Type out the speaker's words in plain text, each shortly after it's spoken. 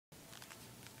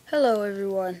Hello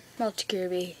everyone,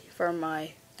 Kirby for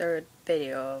my third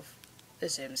video of The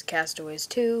Sims Castaways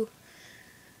 2.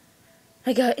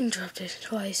 I got interrupted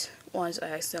twice. Once I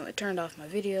accidentally turned off my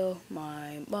video,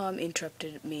 my mom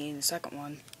interrupted me in the second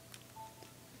one.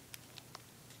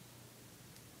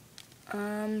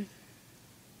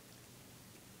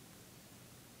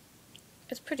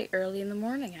 It's pretty early in the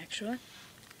morning actually.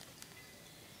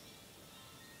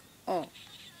 Oh,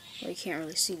 well, you can't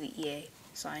really see the EA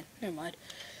sign, never mind.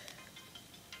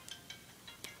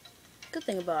 Good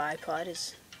thing about iPod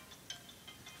is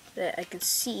that I can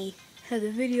see how the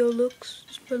video looks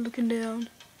just by looking down.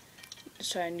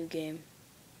 Let's try a new game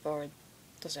for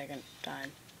the second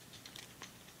time.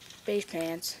 Base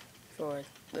pants for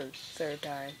the third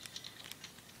time.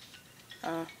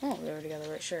 Oh, we already got the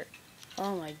right shirt.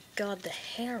 Oh my god, the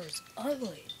hair is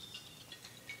ugly.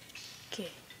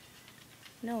 Okay.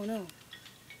 No.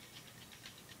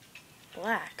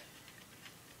 Black.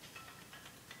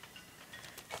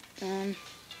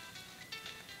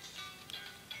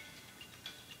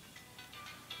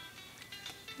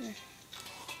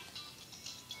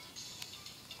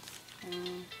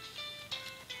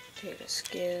 Okay, the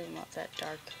skin, not that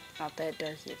dark. Not that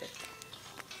dark either.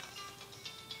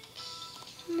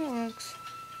 Next.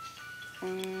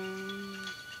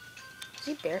 Is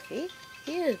he bare feet?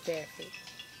 He is bare feet.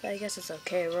 But I guess it's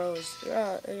okay.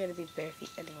 They're gonna be bare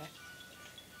feet anyway.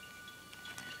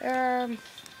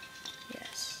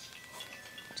 Yes.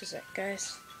 Just that,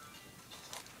 guys.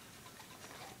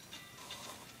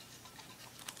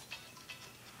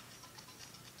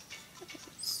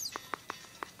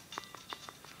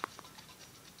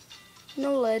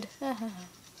 No lead.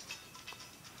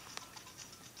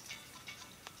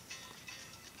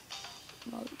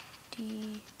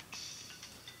 Multi.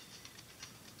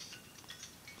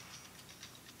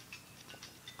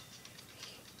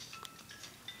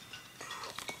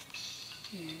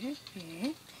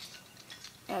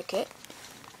 Okay.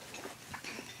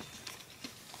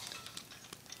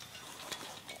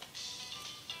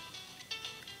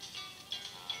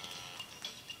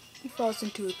 He falls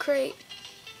into a crate.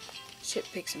 Ship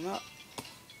picks him up.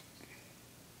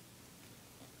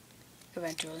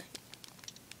 Eventually.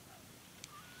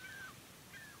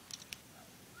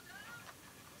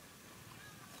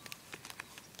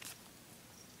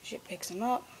 Ship picks him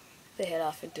up. They head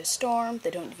off into a storm.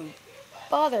 They don't even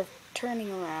bother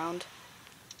turning around.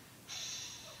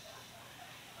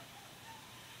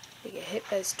 They get hit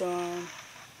by the storm.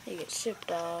 They get shipped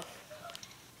off.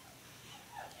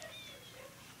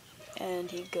 And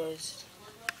he goes,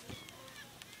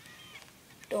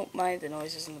 don't mind the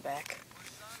noises in the back.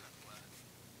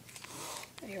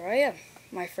 Here I am,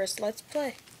 my first Let's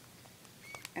Play.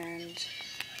 And,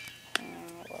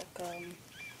 welcome.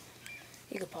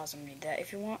 You can pause and read that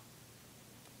if you want.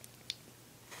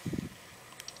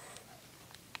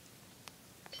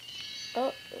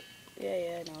 Oh,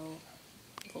 yeah, no.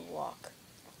 We'll walk.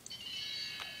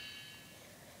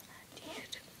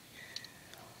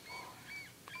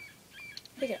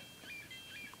 Pick it up.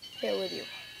 Here with you.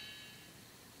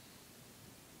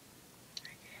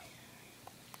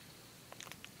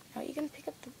 Are you gonna pick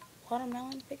up the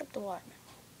watermelon? Pick up the watermelon.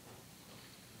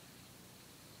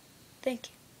 Thank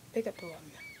you. Pick up the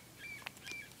watermelon.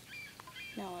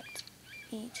 Now let's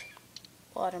eat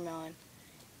watermelon.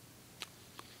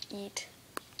 Eat.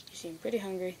 You seem pretty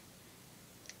hungry.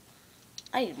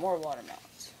 I need more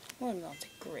watermelons. Watermelons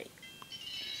are great.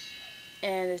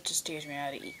 And it just teaches me how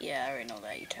to eat. Yeah, I already know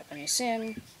that. You tap on your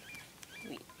sim.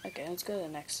 Wait. Okay, let's go to the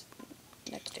next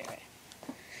area.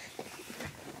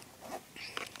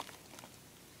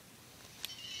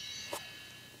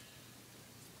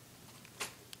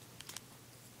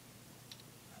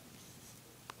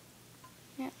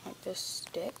 Yeah, like this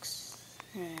sticks.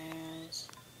 Has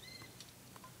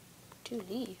 2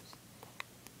 leaves.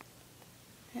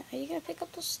 Are you gonna pick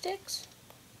up those sticks?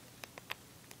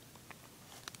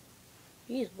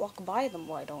 You just walk by them,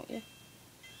 why don't you?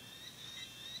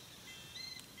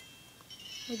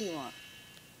 What do you want?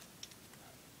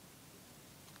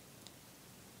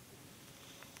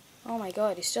 Oh my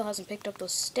god, he still hasn't picked up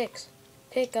those sticks.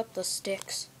 Pick up the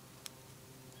sticks.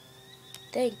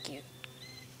 Thank you.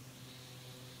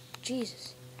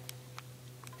 Jesus.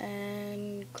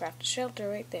 And craft a shelter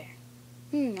right there.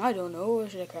 I don't know. Where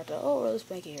should I craft it? Oh, let's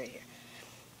make it right here.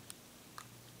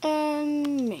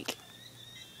 And make.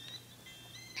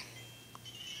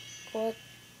 What?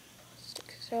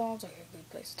 Stick sounds like a good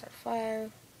place to start a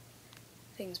fire.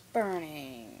 Things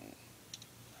burning.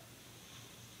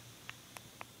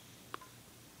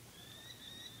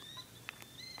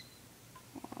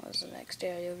 Oh, there's the next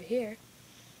area over here.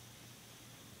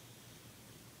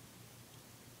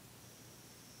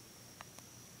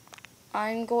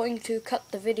 I'm going to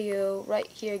cut the video right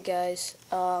here, guys.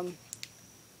 I'll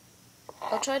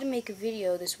try to make a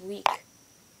video this week,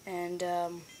 and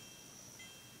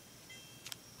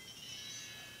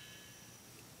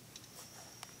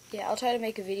yeah, I'll try to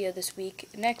make a video this week.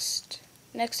 Next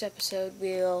episode,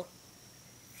 we'll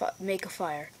make a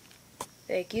fire.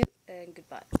 Thank you, and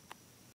goodbye.